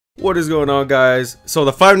What is going on, guys? So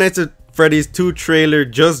the Five Nights at Freddy's 2 trailer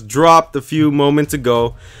just dropped a few moments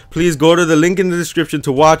ago. Please go to the link in the description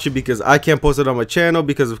to watch it because I can't post it on my channel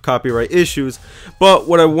because of copyright issues. But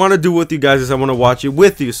what I want to do with you guys is I want to watch it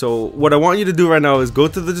with you. So what I want you to do right now is go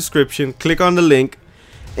to the description, click on the link,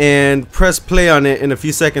 and press play on it in a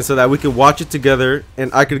few seconds so that we can watch it together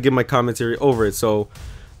and I could give my commentary over it. So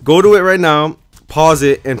go to it right now, pause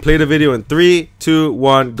it, and play the video in 3, 2,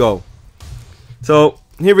 1, go. So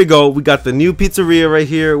here we go. We got the new pizzeria right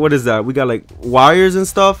here. What is that? We got like wires and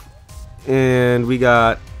stuff, and we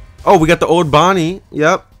got the old Bonnie.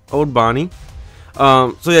 Yep, old Bonnie.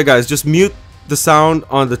 So yeah, guys, just mute the sound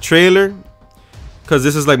on the trailer because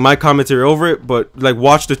this is like my commentary over it, but like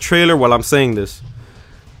watch the trailer while I'm saying this.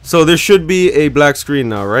 So there should be a black screen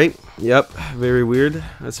now, right? Yep, very weird.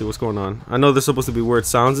 Let's see what's going on. I know there's supposed to be weird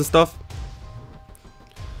sounds and stuff.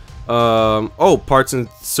 Oh, parts and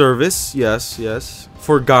service. Yes.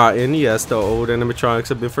 Forgotten. Yes, the old animatronics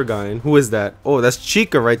have been forgotten. Who is that? Oh, that's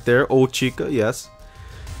Chica right there. Old Chica. Yes.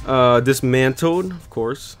 Dismantled, of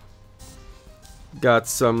course. Got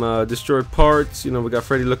some destroyed parts. You know, we got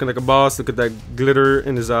Freddy looking like a boss. Look at that glitter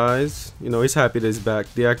in his eyes. You know, he's happy that he's back.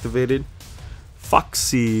 Deactivated.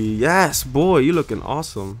 Foxy. Yes, boy, you looking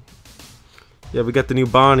awesome. Yeah, we got the new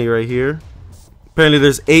Bonnie right here. Apparently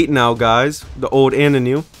there's 8 now, guys. The old and the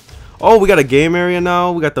new. Oh, we got a game area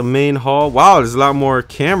now. We got the main hall. Wow, there's a lot more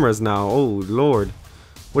cameras now. Oh, Lord.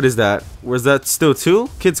 What is that? Was that still 2?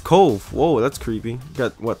 Kids Cove. Whoa, that's creepy.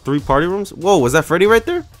 Got, what, 3 party rooms? Whoa, was that Freddy right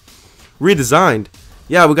there? Redesigned.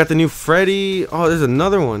 Yeah, we got the new Freddy. Oh, there's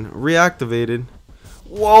another one. Reactivated.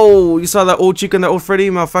 Whoa, you saw that old Chica and that old Freddy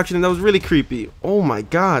malfunction? That was really creepy. Oh, my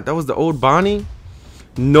God. That was the old Bonnie?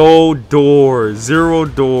 No doors. 0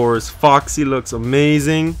 doors. Foxy looks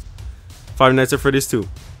amazing. Five Nights at Freddy's 2.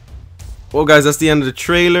 Well, guys, that's the end of the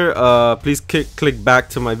trailer. Please click back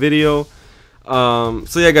to my video. So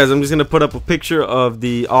yeah, guys, I'm just gonna put up a picture of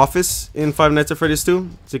the office in Five Nights at Freddy's 2,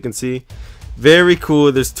 so you can see. Very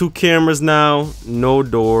cool. There's 2 cameras now, no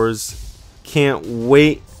doors. Can't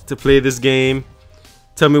wait to play this game.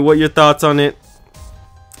 Tell me what your thoughts on it.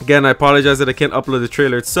 Again, I apologize that I can't upload the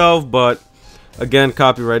trailer itself, but again,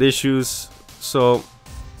 copyright issues. So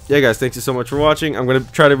yeah, guys, thank you so much for watching. I'm going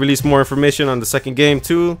to try to release more information on the second game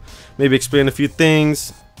too. Maybe explain a few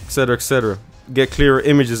things, etc., etc. Get clearer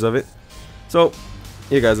images of it. So,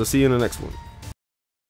 yeah, guys, I'll see you in the next one.